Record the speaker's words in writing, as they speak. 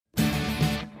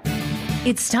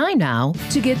It's time now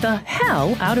to get the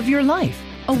hell out of your life.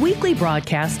 A weekly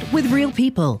broadcast with real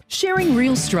people, sharing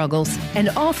real struggles and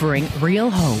offering real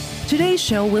hope. Today's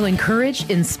show will encourage,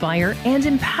 inspire, and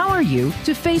empower you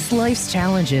to face life's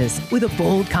challenges with a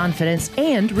bold confidence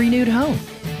and renewed hope.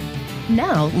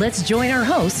 Now, let's join our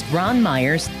host, Ron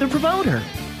Myers, the promoter.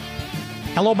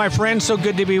 Hello, my friends. So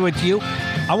good to be with you.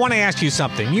 I want to ask you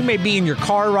something. You may be in your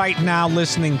car right now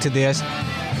listening to this.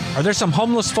 Are there some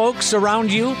homeless folks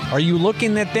around you? Are you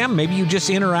looking at them? Maybe you just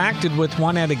interacted with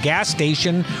one at a gas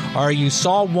station, or you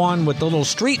saw one with a little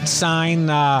street sign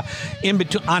in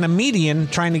between on a median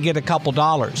trying to get a couple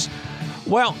dollars.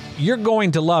 Well, you're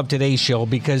going to love today's show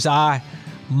because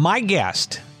my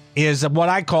guest is what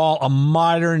I call a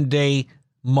modern day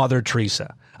Mother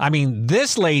Teresa. I mean,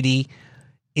 this lady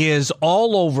is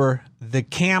all over the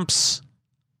camps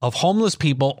of homeless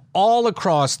people all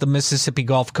across the Mississippi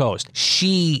Gulf Coast.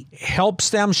 She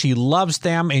helps them, she loves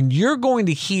them, and you're going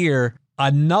to hear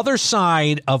another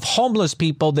side of homeless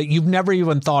people that you've never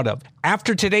even thought of.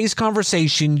 After today's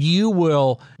conversation, you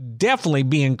will definitely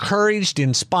be encouraged,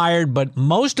 inspired, but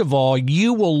most of all,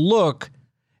 you will look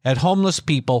at homeless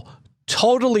people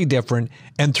totally different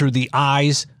and through the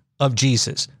eyes of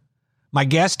Jesus. My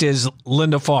guest is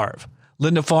Linda Favre.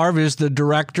 Linda Favre is the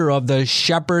director of the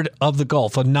Shepherd of the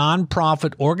Gulf, a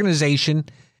nonprofit organization.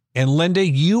 And Linda,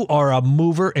 you are a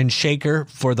mover and shaker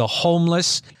for the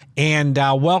homeless. And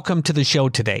welcome to the show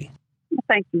today.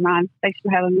 Thank you, Ron. Thanks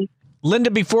for having me. Linda,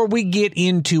 before we get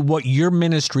into what your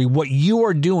ministry, what you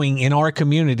are doing in our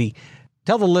community,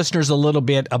 tell the listeners a little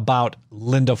bit about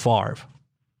Linda Favre.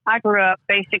 I grew up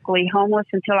basically homeless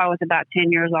until I was about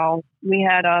 10 years old. We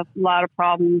had a lot of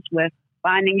problems with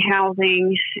finding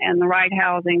housing and the right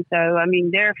housing. So,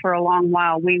 there for a long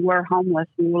while, we were homeless.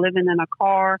 We were living in a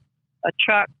car, a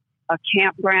truck, a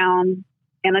campground,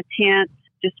 and a tent,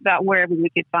 just about wherever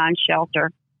we could find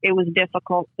shelter. It was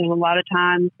difficult. There were a lot of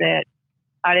times that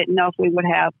I didn't know if we would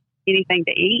have anything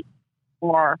to eat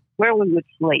or where we would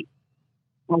sleep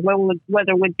or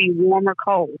whether it would be warm or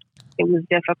cold. It was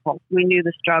difficult. We knew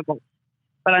the struggles.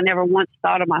 But I never once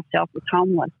thought of myself as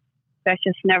homeless. That's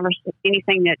just never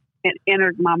anything that it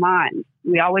entered my mind.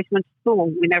 We always went to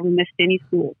school. We never missed any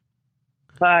school.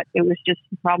 But it was just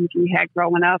the problems we had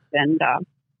growing up. And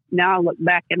now I look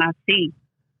back and I see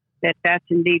that that's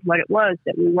indeed what it was,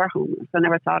 that we were homeless. I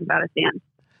never thought about it then.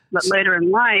 But later in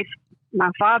life,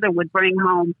 my father would bring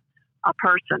home a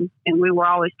person, and we were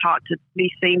always taught to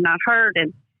be seen, not heard.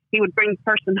 And he would bring the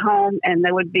person home, and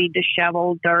they would be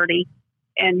disheveled, dirty.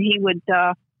 And he would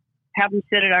have them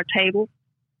sit at our table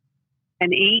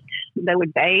and eat. They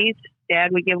would bathe.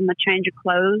 Dad would give them a change of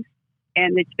clothes,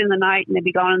 and they'd spend the night and they'd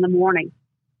be gone in the morning.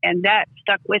 And that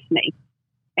stuck with me.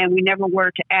 And we never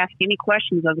were to ask any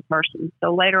questions of the person.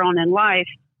 So later on in life,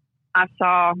 I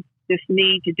saw this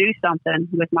need to do something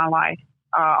with my life.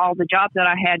 All the jobs that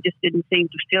I had just didn't seem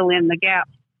to fill in the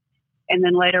gaps. And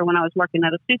then later when I was working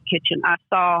at a soup kitchen, I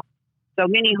saw so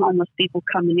many homeless people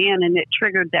coming in, and it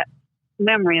triggered that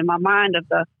memory in my mind of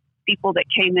the people that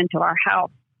came into our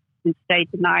house and stayed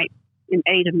the night and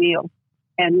ate a meal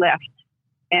and left.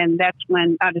 And that's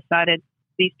when I decided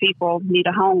these people need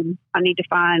a home. I need to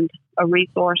find a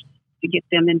resource to get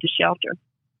them into shelter.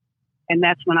 And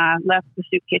that's when I left the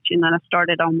soup kitchen and I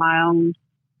started on my own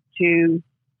to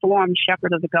form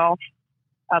Shepherd of the Gulf,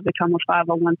 become a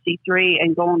 501c3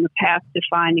 and go on the path to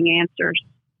finding answers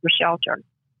for shelter.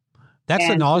 That's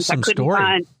an awesome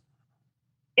story.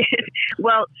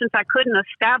 Well, since I couldn't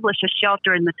establish a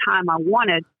shelter in the time I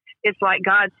wanted, it's like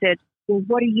God said, well,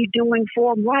 what are you doing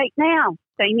for them right now?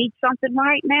 They need something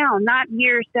right now, not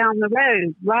years down the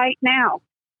road, right now.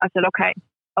 I said,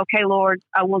 okay, Lord,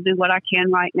 I will do what I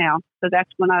can right now. So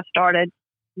that's when I started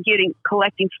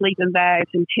collecting sleeping bags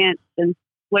and tents and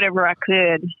whatever I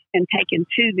could and taking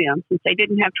to them. Since they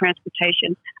didn't have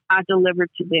transportation, I delivered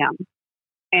to them.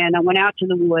 And I went out to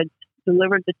the woods,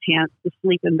 delivered the tents, the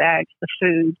sleeping bags, the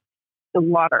food, the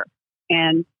water,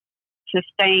 and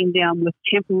sustained them with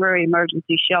temporary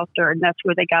emergency shelter. And that's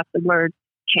where they got the word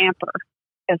camper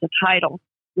as a title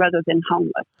rather than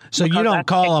homeless. So you don't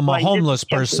call them a homeless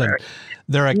person.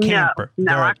 They're a camper.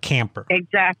 No, they're a camper.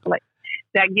 Exactly.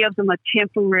 That gives them a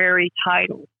temporary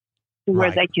title to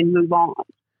where they can move on.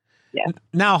 Yeah.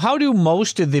 Now, how do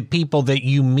most of the people that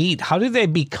you meet, how do they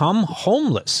become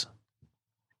homeless?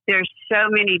 There's so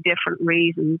many different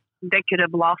reasons. They could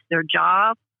have lost their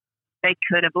job. They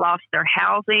could have lost their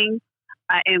housing.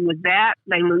 And with that,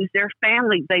 they lose their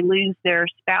family. They lose their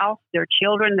spouse, their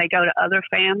children. They go to other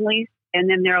families, and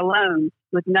then they're alone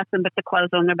with nothing but the clothes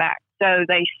on their back. So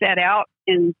they set out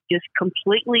and just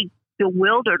completely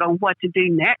bewildered on what to do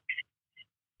next.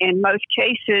 In most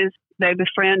cases, they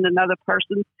befriend another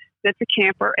person that's a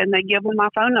camper, and they give them my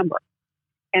phone number.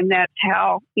 And that's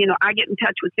how, I get in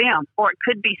touch with them. Or it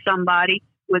could be somebody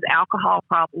with alcohol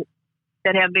problems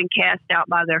that have been cast out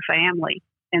by their family,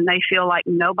 and they feel like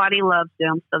nobody loves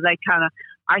them, so they kind of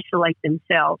isolate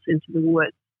themselves into the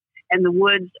woods. And the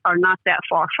woods are not that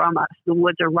far from us. The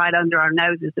woods are right under our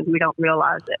noses, and we don't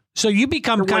realize it. So you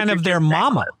become kind of their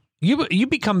mama. You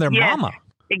become their mama.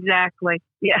 Exactly.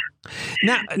 Yeah.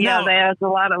 Now, there's a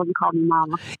lot of them call me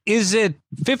mama. Is it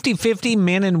 50-50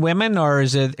 men and women, or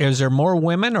is there more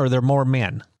women, or are there more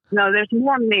men? No, there's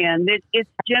more men. It's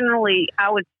generally,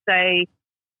 I would say,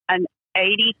 an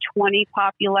 80-20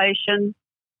 population,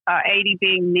 80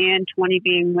 being men, 20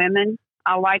 being women.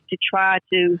 I like to try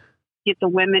to get the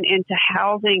women into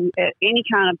housing, any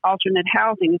kind of alternate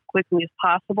housing, as quickly as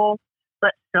possible.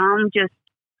 But some just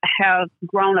have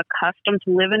grown accustomed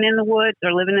to living in the woods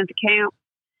or living in the camp.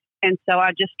 And so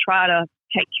I just try to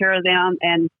take care of them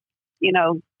and,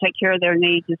 take care of their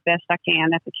needs as best I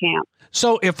can at the camp.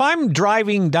 So if I'm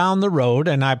driving down the road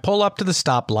and I pull up to the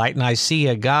stoplight and I see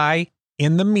a guy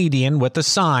in the median with a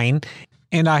sign,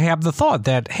 and I have the thought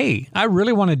that, hey, I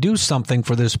really want to do something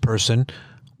for this person,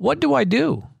 what do I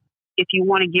do? If you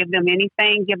want to give them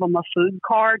anything, give them a food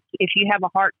card. If you have a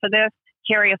heart for this,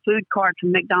 carry a food card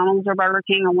from McDonald's or Burger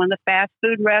King or one of the fast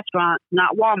food restaurants,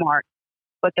 not Walmart,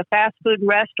 but the fast food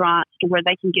restaurants, to where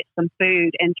they can get some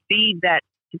food and feed that.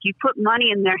 If you put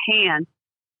money in their hand,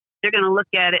 they're going to look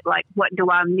at it like, what do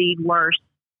I need worse?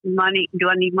 Money? Do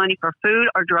I need money for food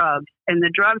or drugs? And the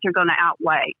drugs are going to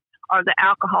outweigh, or the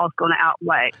alcohol is going to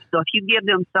outweigh. So if you give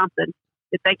them something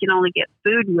that they can only get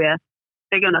food with,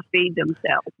 they're going to feed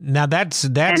themselves. Now that's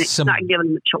and it's not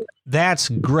giving them a choice. That's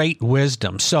great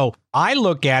wisdom. So I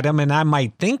look at them and I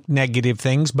might think negative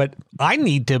things, but I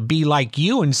need to be like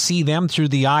you and see them through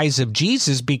the eyes of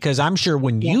Jesus, because I'm sure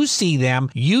when you see them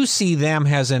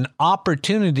as an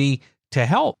opportunity to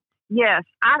help. Yes,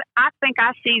 I think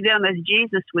I see them as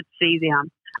Jesus would see them.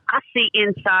 I see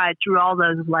inside through all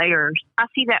those layers. I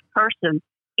see that person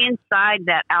inside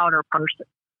that outer person.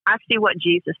 I see what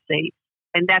Jesus sees.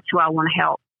 And that's who I want to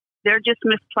help. They're just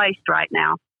misplaced right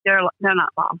now. They're not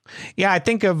wrong. Yeah, I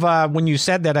think of when you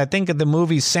said that, I think of the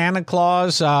movie Santa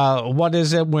Claus. What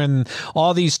is it when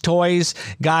all these toys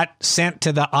got sent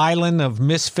to the island of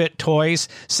misfit toys?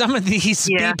 Some of these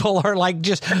people are like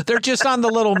they're just on the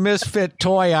little misfit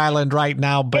toy island right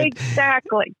now. But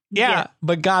exactly. Yeah,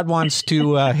 but God wants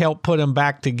to help put them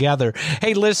back together.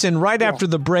 Hey, listen, right after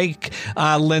the break,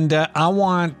 Linda, I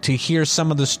want to hear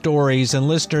some of the stories. And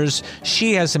listeners,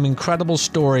 she has some incredible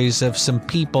stories of some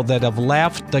people that have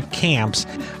left the camps.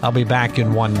 I'll be back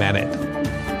in 1 minute.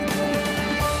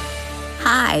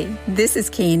 Hi, this is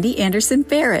Candy Anderson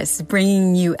Ferris,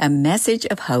 bringing you a message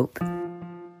of hope.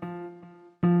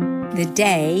 The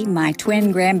day my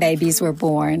twin grandbabies were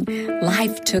born,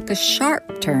 life took a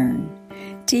sharp turn.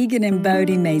 Tegan and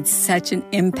Bodie made such an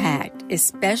impact,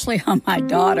 especially on my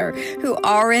daughter, who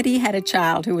already had a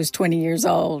child who was 20 years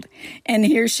old. And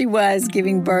here she was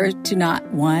giving birth to not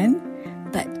one,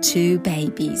 but 2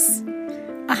 babies.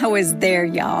 I was there,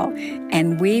 y'all,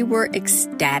 and we were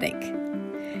ecstatic.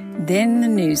 Then the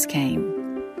news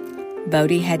came.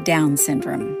 Bodie had Down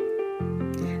syndrome.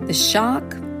 The shock,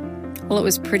 well, it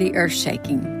was pretty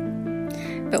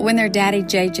earth-shaking. But when their daddy,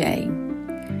 JJ,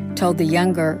 told the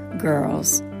younger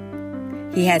girls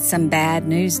he had some bad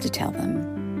news to tell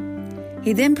them,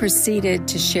 he then proceeded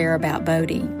to share about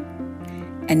Bodie.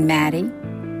 And Maddie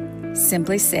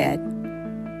simply said,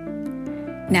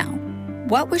 "Now,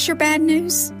 what was your bad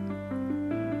news?"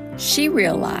 She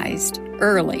realized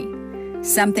early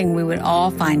something we would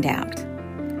all find out.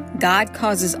 God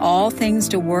causes all things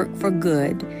to work for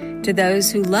good to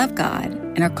those who love God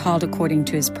and are called according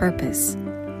to His purpose.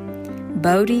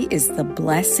 Bodie is the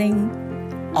blessing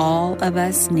all of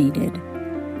us needed,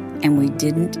 and we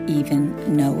didn't even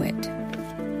know it.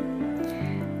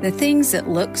 The things that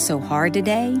look so hard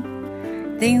today,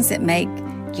 things that make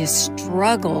you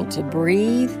struggle to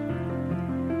breathe,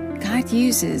 God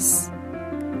uses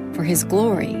for His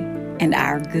glory and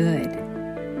our good.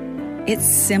 It's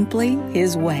simply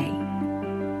His way.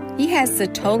 He has the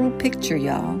total picture,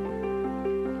 y'all.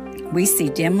 We see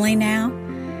dimly now,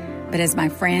 but as my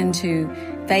friend who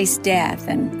faced death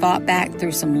and fought back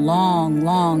through some long,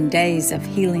 long days of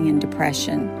healing and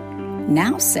depression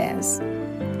now says,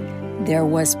 there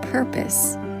was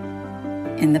purpose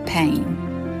in the pain.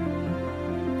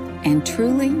 And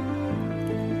truly,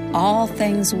 all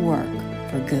things work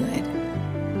for good.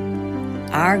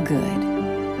 Our good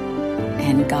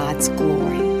and God's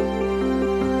glory.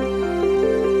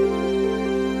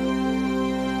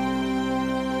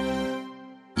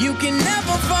 You can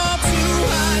never fall too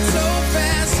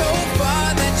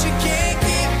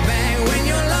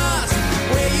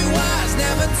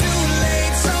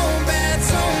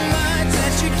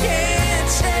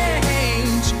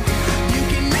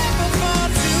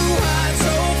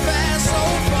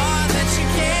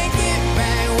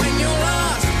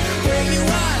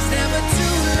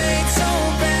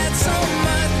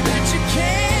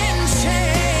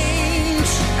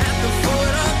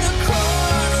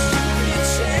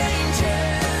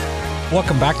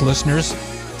Welcome back, listeners.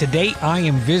 Today, I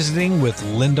am visiting with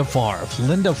Linda Favre.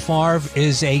 Linda Favre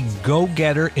is a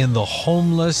go-getter in the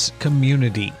homeless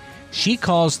community. She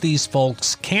calls these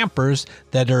folks campers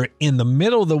that are in the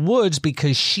middle of the woods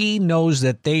because she knows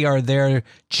that they are there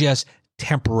just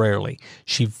temporarily.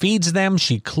 She feeds them,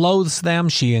 she clothes them,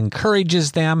 she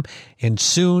encourages them, and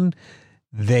soon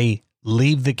they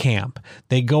leave the camp.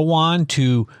 They go on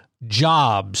to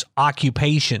jobs,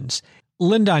 occupations.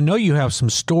 Linda, I know you have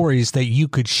some stories that you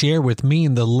could share with me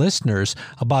and the listeners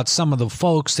about some of the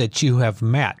folks that you have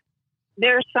met.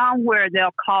 There's some where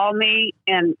they'll call me,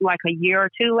 and like a year or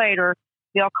two later,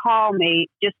 they'll call me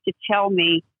just to tell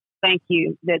me thank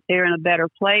you, that they're in a better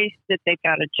place, that they've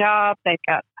got a job, they've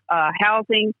got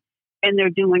housing, and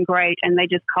they're doing great. And they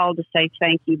just call to say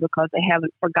thank you because they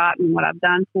haven't forgotten what I've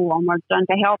done for them or done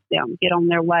to help them get on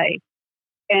their way.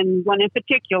 And one in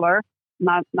particular,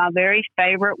 my very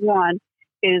favorite one,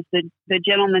 is the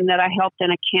gentleman that I helped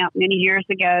in a camp many years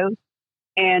ago.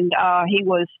 And he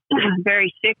was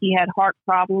very sick. He had heart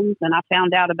problems, and I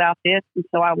found out about this. And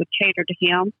so I would cater to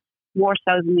him more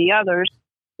so than the others,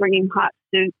 bring him hot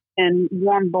soup and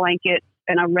warm blankets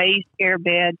and a raised air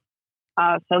bed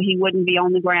so he wouldn't be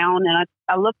on the ground. And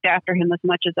I looked after him as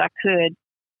much as I could.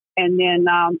 And then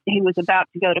he was about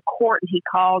to go to court, and he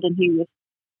called, and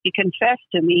he confessed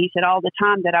to me. He said all the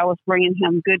time that I was bringing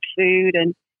him good food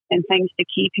and things to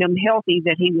keep him healthy,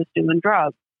 that he was doing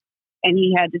drugs. And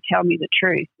he had to tell me the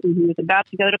truth. And he was about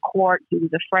to go to court. He was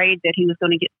afraid that he was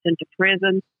going to get sent to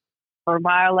prison for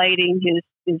violating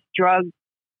his drug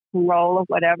parole or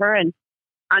whatever. And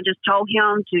I just told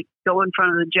him to go in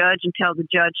front of the judge and tell the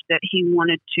judge that he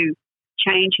wanted to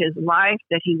change his life,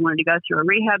 that he wanted to go through a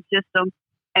rehab system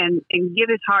and give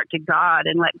his heart to God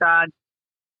and let God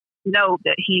know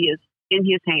that he is in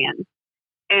his hands.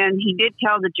 And he did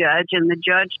tell the judge, and the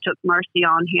judge took mercy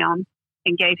on him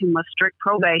and gave him a strict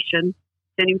probation,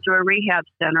 sent him to a rehab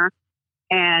center.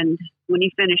 And when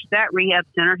he finished that rehab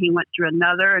center, he went through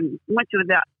another and went through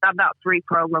about 3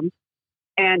 programs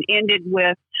and ended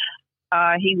with,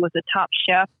 he was a top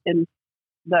chef in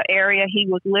the area he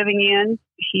was living in.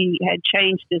 He had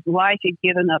changed his life. He'd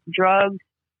given up drugs.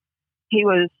 He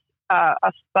was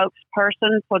a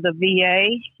spokesperson for the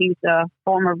VA. He's a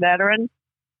former veteran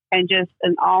and just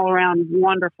an all-around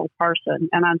wonderful person.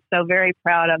 And I'm so very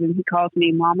proud of him. He calls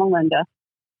me Mama Linda.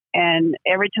 And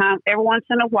every once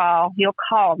in a while, he'll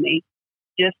call me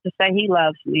just to say he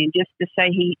loves me, just to say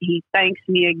he thanks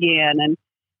me again. And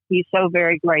he's so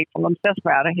very grateful. I'm so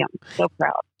proud of him. So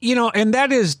proud. You know, and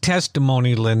that is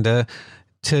testimony, Linda,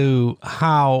 to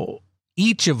how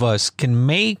each of us can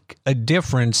make a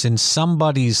difference in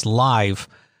somebody's life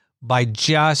by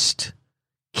just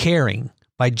caring,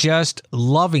 by just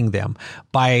loving them.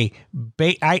 I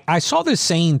saw this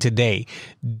saying today: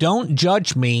 don't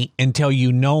judge me until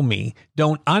you know me.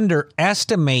 Don't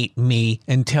underestimate me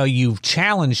until you've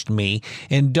challenged me.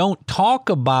 And don't talk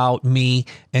about me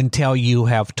until you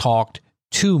have talked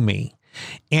to me.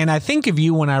 And I think of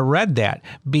you when I read that,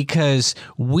 because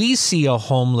we see a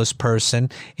homeless person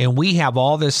and we have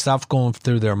all this stuff going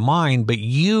through their mind, but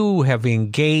you have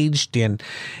engaged in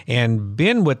and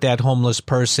been with that homeless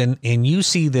person, and you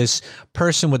see this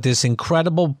person with this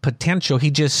incredible potential.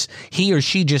 He or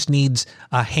she just needs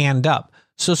a hand up.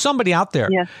 So somebody out there,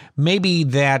 maybe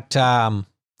that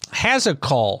has a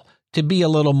call to be a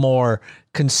little more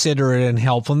considerate and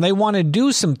helpful, and they want to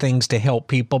do some things to help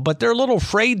people, but they're a little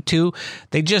afraid to.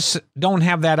 They just don't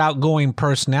have that outgoing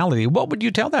personality. What would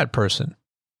you tell that person?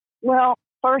 Well,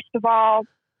 first of all,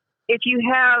 if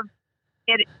you have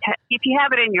it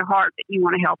in your heart that you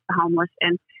want to help the homeless,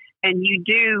 and you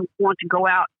do want to go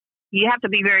out, you have to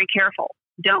be very careful.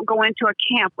 Don't go into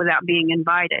a camp without being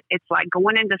invited. It's like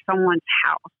going into someone's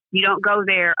house. You don't go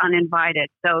there uninvited.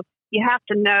 So you have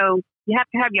to know. You have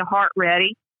to have your heart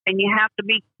ready, and you have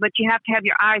to have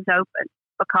your eyes open,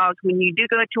 because when you do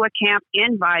go to a camp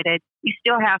invited, you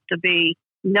still have to be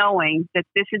knowing that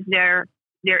this is their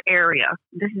area.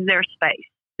 This is their space.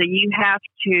 So you have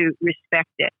to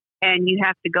respect it, and you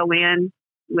have to go in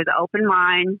with an open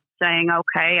mind, saying,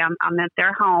 okay, I'm at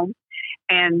their home,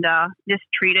 and just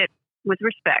treat it with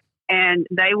respect. And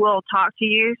they will talk to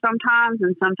you sometimes,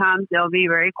 and sometimes they'll be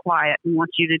very quiet and want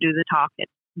you to do the talking.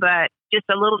 But just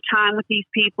a little time with these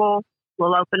people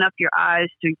will open up your eyes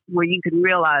to where you can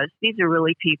realize these are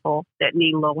really people that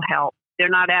need a little help. They're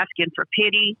not asking for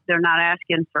pity. They're not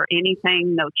asking for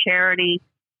anything, no charity.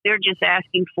 They're just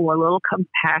asking for a little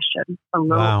compassion, a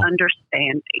little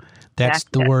understanding. That's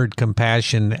the word,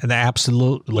 compassion.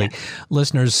 Absolutely. Yeah.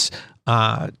 Listeners,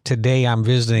 today I'm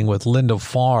visiting with Linda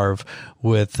Favre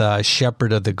with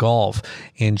Shepherd of the Gulf,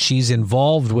 and she's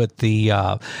involved with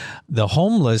the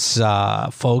homeless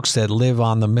folks that live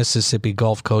on the Mississippi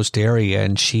Gulf Coast area,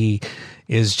 and she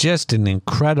is just an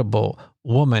incredible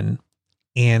woman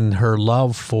in her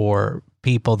love for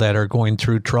people that are going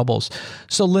through troubles.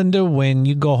 So, Linda, when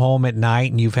you go home at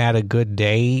night and you've had a good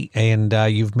day and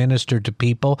you've ministered to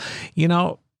people,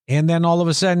 and then all of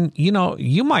a sudden,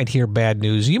 you might hear bad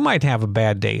news. You might have a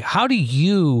bad day. How do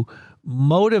you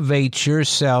motivate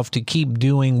yourself to keep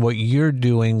doing what you're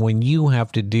doing when you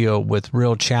have to deal with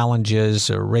real challenges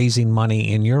or raising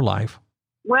money in your life?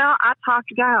 Well, I talk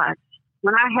to God.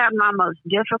 When I have my most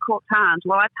difficult times,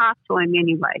 I talk to him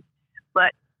anyway,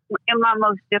 but in my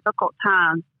most difficult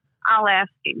times, I'll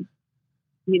ask him,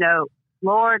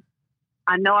 Lord,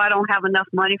 I know I don't have enough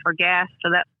money for gas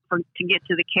to get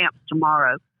to the camps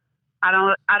tomorrow. I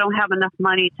don't have enough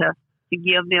money to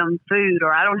give them food,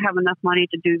 or I don't have enough money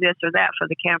to do this or that for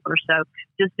the campers. So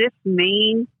does this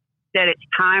mean that it's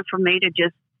time for me to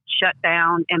just shut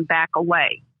down and back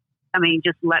away? I mean,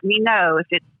 just let me know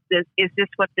if is this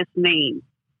what this means?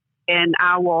 And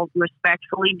I will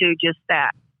respectfully do just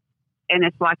that. And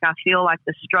it's like I feel like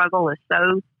the struggle is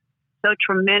so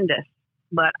tremendous,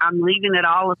 but I'm leaving it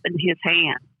all up in his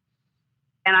hands.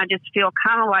 And I just feel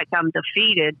kind of like I'm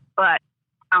defeated, but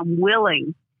I'm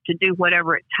willing to do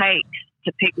whatever it takes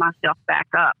to pick myself back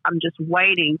up. I'm just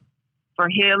waiting for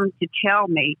him to tell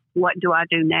me, what do I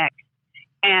do next?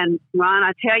 And Ron,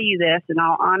 I tell you this in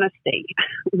all honesty,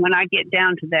 when I get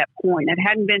down to that point, it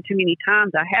hadn't been too many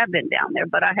times I have been down there,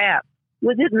 but I have.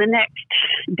 Within the next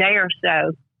day or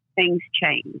so, things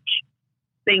change.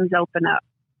 Things open up.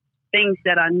 Things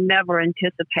that I never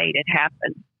anticipated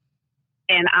happen.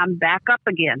 And I'm back up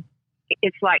again.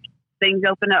 It's like things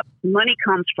open up. Money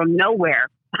comes from nowhere.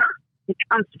 It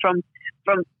comes from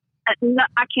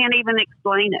I can't even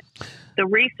explain it. The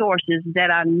resources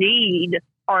that I need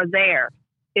are there.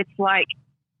 It's like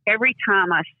every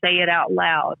time I say it out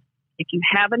loud, if you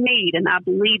have a need, and I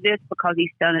believe this because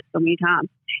he's done it so many times,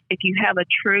 if you have a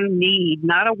true need,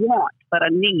 not a want, but a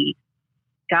need,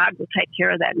 God will take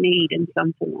care of that need in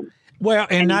some form. Well,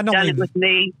 and not he's only done it with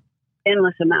me,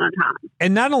 endless amount of time.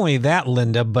 And not only that,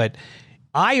 Linda, but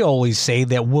I always say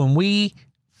that when we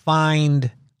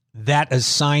find that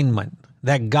assignment,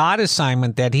 that God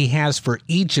assignment that he has for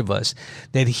each of us,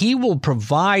 that he will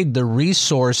provide the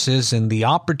resources and the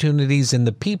opportunities and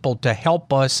the people to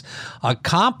help us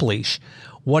accomplish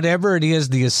whatever it is,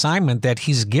 the assignment that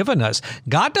he's given us.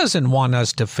 God doesn't want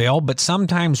us to fail, but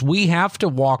sometimes we have to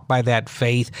walk by that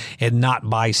faith and not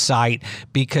by sight,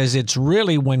 because it's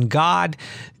really when God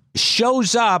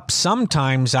shows up,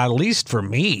 sometimes, at least for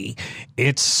me,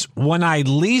 it's when I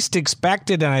least expect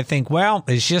it and I think, well,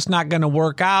 it's just not going to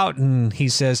work out. And he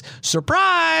says,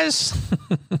 surprise.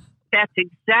 That's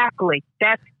exactly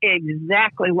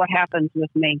what happens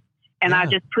with me. And I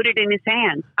just put it in his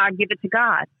hands. I give it to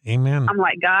God. Amen. I'm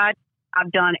like, God,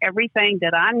 I've done everything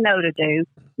that I know to do.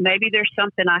 Maybe there's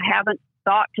something I haven't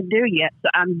thought to do yet. So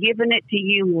I'm giving it to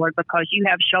you, Lord, because you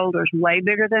have shoulders way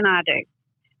bigger than I do.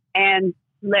 And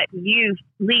let you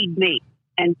lead me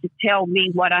and to tell me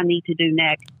what I need to do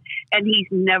next. And he's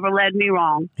never led me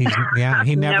wrong. He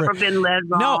never been led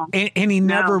wrong. No, and he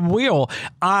never will.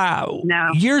 No.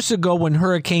 Years ago when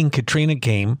Hurricane Katrina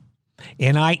came,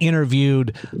 and I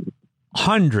interviewed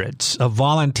hundreds of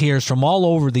volunteers from all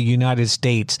over the United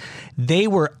States, they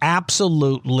were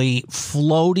absolutely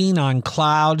floating on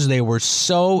clouds. They were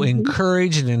so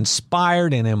encouraged and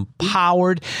inspired and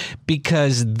empowered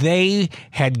because they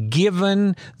had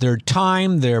given their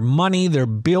time, their money, their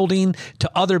building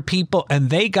to other people, and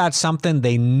they got something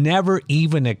they never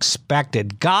even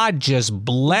expected. God just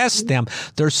blessed them.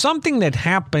 There's something that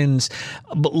happens,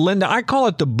 Linda, I call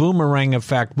it the boomerang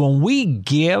effect. When we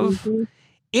give,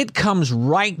 it comes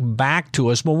right back to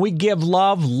us. When we give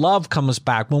love, love comes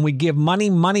back. When we give money,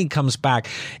 money comes back.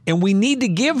 And we need to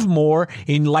give more,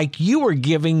 in like you were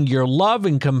giving your love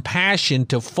and compassion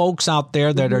to folks out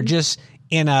there that are just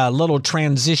in a little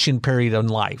transition period in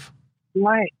life.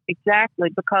 Right, exactly.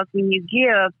 Because when you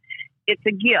give, it's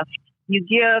a gift. You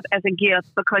give as a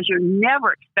gift because you're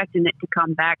never expecting it to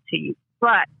come back to you.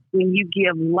 But when you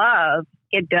give love,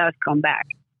 it does come back.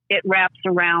 It wraps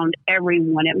around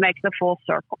everyone. It makes a full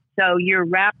circle. So you're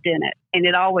wrapped in it, and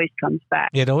it always comes back.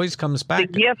 It always comes back.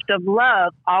 The gift of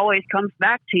love always comes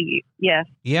back to you. Yes,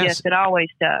 it always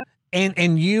does.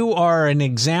 And you are an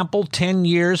example, 10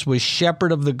 years with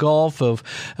Shepherd of the Gulf of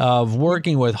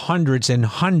working with hundreds and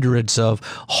hundreds of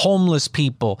homeless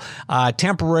people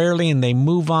temporarily, and they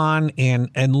move on.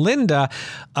 And Linda,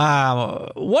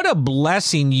 what a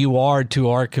blessing you are to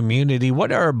our community.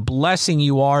 What a blessing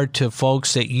you are to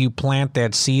folks that you plant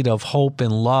that seed of hope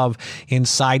and love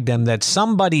inside them, that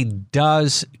somebody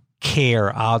does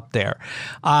care out there.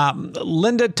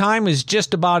 Linda, time is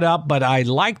just about up, but I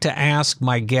like to ask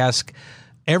my guests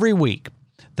every week.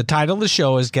 The title of the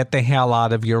show is Get the Hell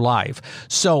Out of Your Life.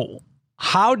 So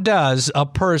how does a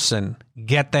person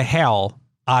get the hell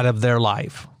out of their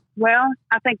life? Well,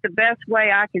 I think the best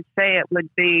way I could say it would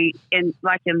be, in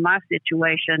my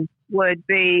situation, would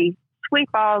be sweep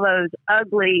all those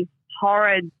ugly,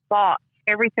 horrid thoughts,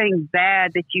 everything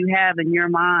bad that you have in your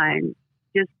mind.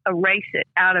 Just erase it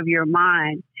out of your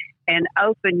mind and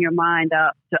open your mind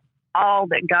up to all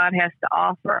that God has to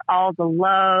offer, all the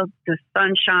love, the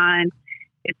sunshine.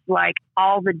 It's like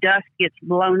all the dust gets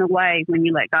blown away when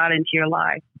you let God into your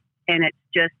life. And it's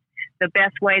just the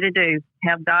best way to do.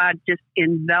 Have God just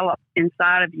envelop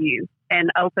inside of you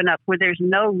and open up where there's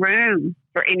no room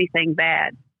for anything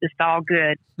bad. Just all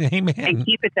good. Amen. And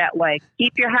keep it that way.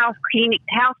 Keep your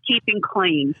housekeeping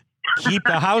clean. Keep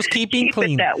the housekeeping Keep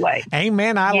clean. It that way.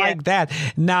 Amen. I like that.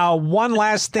 Now, one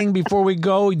last thing before we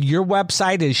go. Your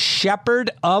website is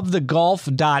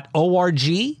shepherdofthegulf.org.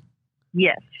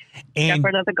 Yes. And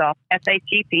Shepherd of the Gulf.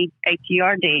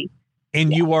 SHEPHERD.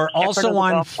 And you are Shepherd also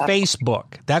on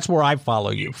Facebook. That's where I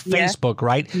follow you. Facebook,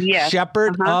 right? Yes.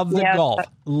 Shepherd of the Gulf.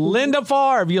 Linda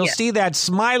Favre. You'll see that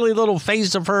smiley little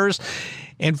face of hers.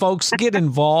 And folks, get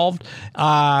involved.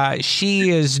 She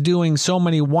is doing so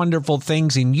many wonderful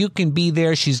things, and you can be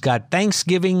there. She's got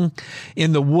Thanksgiving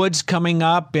in the Woods coming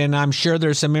up, and I'm sure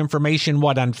there's some information,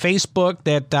 on Facebook,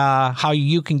 that how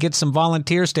you can get some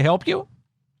volunteers to help you?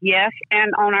 Yes,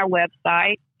 and on our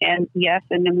website. And yes,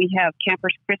 and then we have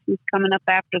Campers Christmas coming up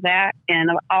after that. And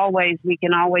we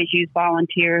can always use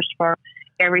volunteers for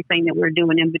everything that we're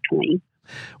doing in between.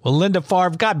 Well, Linda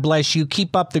Favre, God bless you.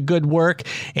 Keep up the good work.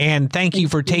 And thank you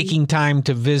for taking time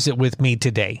to visit with me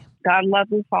today. God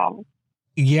loves us all.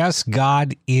 Yes,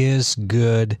 God is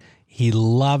good. He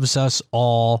loves us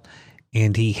all,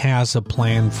 and He has a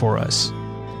plan for us.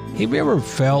 Have you ever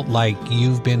felt like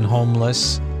you've been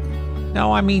homeless?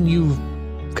 No, I mean, you've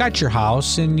got your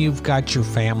house and you've got your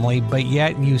family, but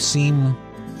yet you seem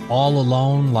all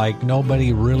alone, like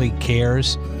nobody really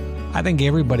cares. I think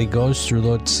everybody goes through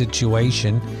that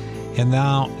situation. And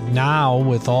now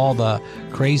with all the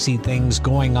crazy things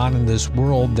going on in this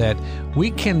world, that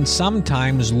we can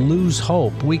sometimes lose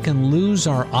hope. We can lose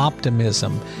our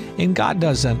optimism. And God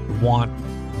doesn't want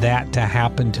that to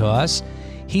happen to us.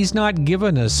 He's not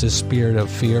given us a spirit of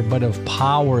fear, but of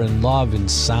power and love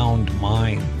and sound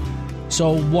mind.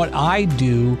 So what I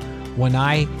do when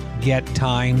I get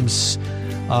times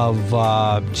of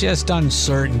just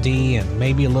uncertainty and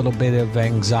maybe a little bit of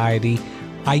anxiety,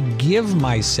 I give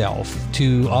myself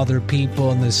to other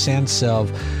people in the sense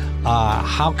of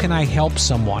how can I help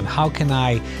someone? How can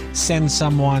I send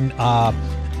someone a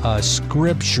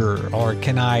scripture? Or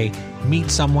can I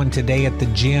meet someone today at the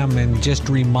gym and just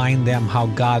remind them how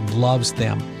God loves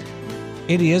them?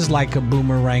 It is like a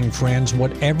boomerang, friends.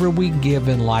 Whatever we give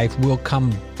in life will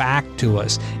come back to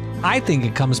us. I think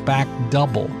it comes back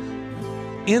double.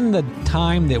 In the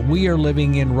time that we are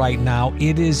living in right now,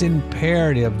 it is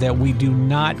imperative that we do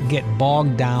not get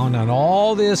bogged down on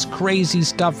all this crazy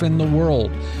stuff in the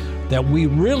world that we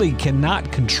really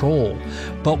cannot control.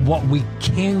 But what we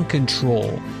can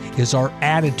control is our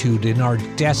attitude and our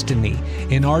destiny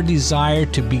and our desire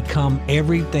to become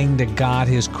everything that God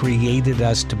has created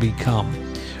us to become.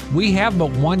 We have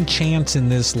but one chance in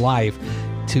this life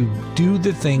to do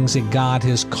the things that God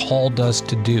has called us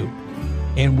to do.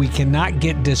 And we cannot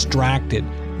get distracted.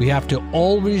 We have to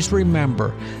always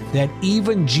remember that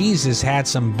even Jesus had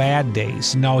some bad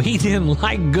days. No, He didn't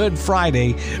like Good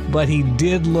Friday, but He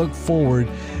did look forward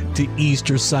to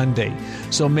Easter Sunday.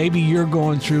 So maybe you're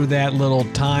going through that little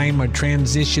time of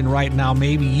transition right now.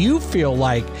 Maybe you feel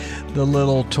like the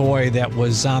little toy that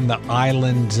was on the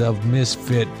island of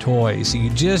misfit toys. You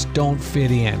just don't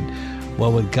fit in.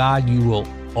 Well, with God, you will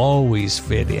always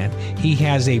fit in. He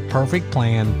has a perfect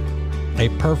plan, a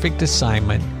perfect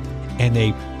assignment, and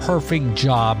a perfect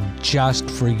job just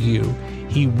for you.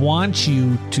 He wants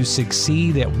you to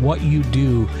succeed at what you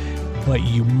do, but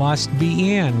you must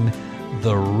be in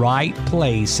the right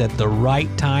place at the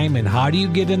right time. And how do you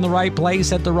get in the right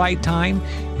place at the right time?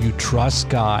 You trust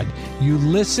God. You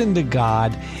listen to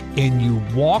God, and you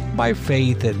walk by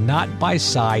faith and not by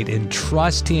sight, and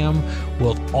trust Him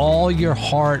with all your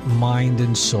heart, mind,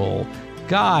 and soul.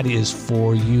 God is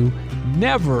for you,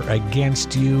 never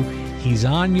against you. He's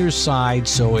on your side.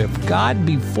 So if God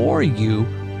be for you,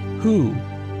 who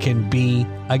can be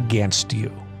against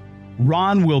you?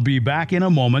 Ron will be back in a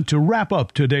moment to wrap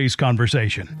up today's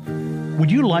conversation.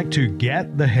 Would you like to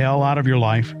get the hell out of your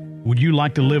life? Would you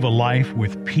like to live a life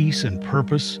with peace and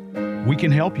purpose? We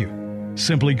can help you.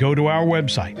 Simply go to our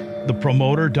website,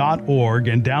 thepromoter.org,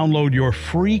 and download your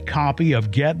free copy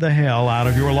of Get the Hell Out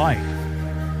of Your Life.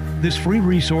 This free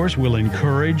resource will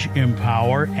encourage,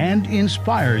 empower, and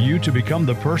inspire you to become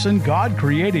the person God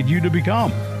created you to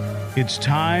become. It's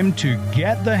time to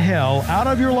get the hell out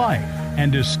of your life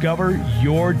and discover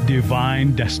your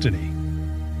divine destiny.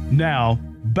 Now,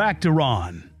 back to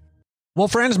Ron. Well,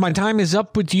 friends, my time is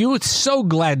up with you. It's so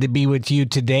glad to be with you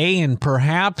today, and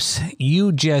perhaps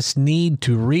you just need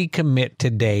to recommit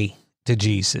today to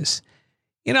Jesus.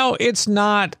 You know, it's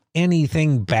not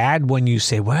anything bad when you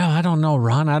say, well, I don't know,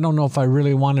 Ron, I don't know if I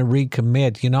really want to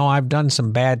recommit. You know, I've done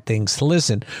some bad things.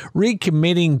 Listen,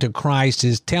 recommitting to Christ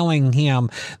is telling Him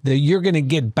that you're going to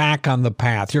get back on the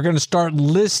path. You're going to start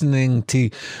listening to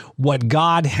what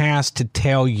God has to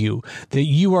tell you, that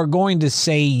you are going to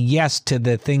say yes to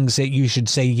the things that you should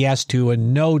say yes to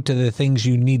and no to the things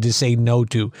you need to say no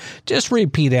to. Just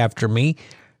repeat after me.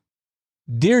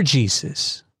 Dear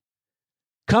Jesus,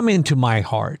 come into my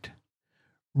heart,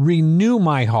 renew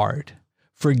my heart,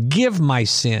 forgive my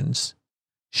sins,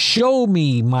 show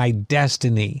me my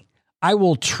destiny. I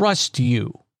will trust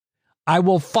you. I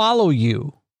will follow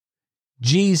you.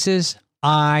 Jesus,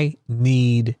 I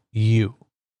need you.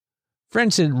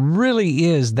 Friends, it really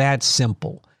is that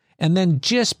simple. And then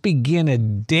just begin a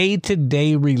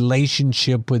day-to-day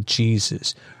relationship with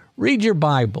Jesus. Read your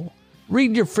Bible.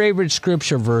 Read your favorite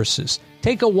scripture verses.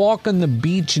 Take a walk on the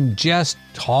beach and just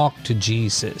talk to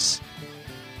Jesus.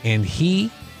 And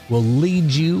He will lead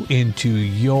you into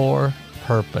your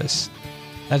purpose.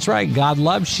 That's right. God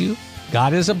loves you.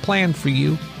 God has a plan for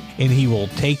you. And He will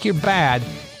take your bad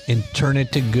and turn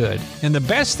it to good. And the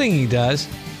best thing He does,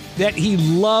 that He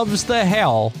loves the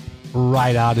hell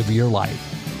right out of your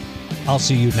life. I'll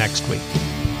see you next week.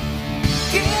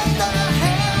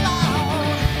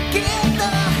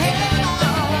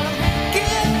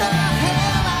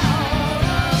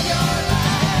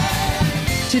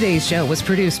 Today's show was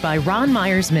produced by Ron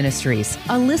Myers Ministries,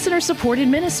 a listener-supported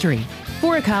ministry.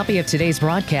 For a copy of today's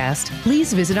broadcast,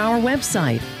 please visit our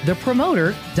website,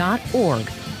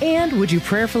 thepromoter.org. And would you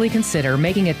prayerfully consider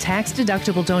making a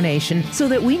tax-deductible donation so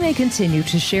that we may continue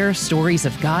to share stories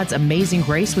of God's amazing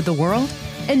grace with the world?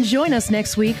 And join us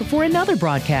next week for another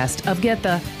broadcast of Get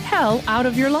the Hell Out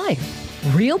of Your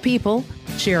Life. Real people,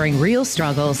 sharing real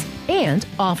struggles, and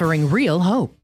offering real hope.